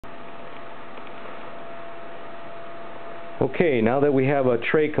Okay, now that we have a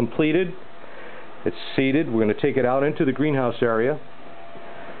tray completed, it's seated, we're going to take it out into the greenhouse area.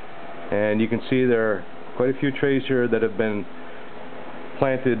 And you can see there are quite a few trays here that have been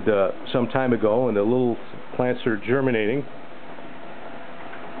planted some time ago, and the little plants are germinating.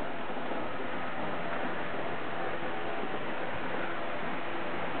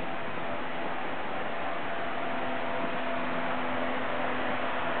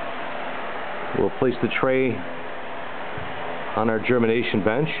 We'll place the tray on our germination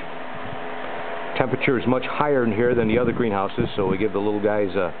bench. Temperature is much higher in here than the other greenhouses, so we give the little guys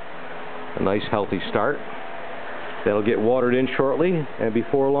a nice healthy start. They'll get watered in shortly, and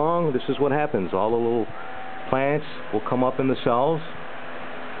before long, this is what happens. All the little plants will come up in the cells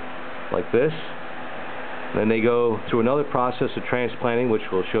like this. Then they go through another process of transplanting, which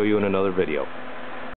we'll show you in another video.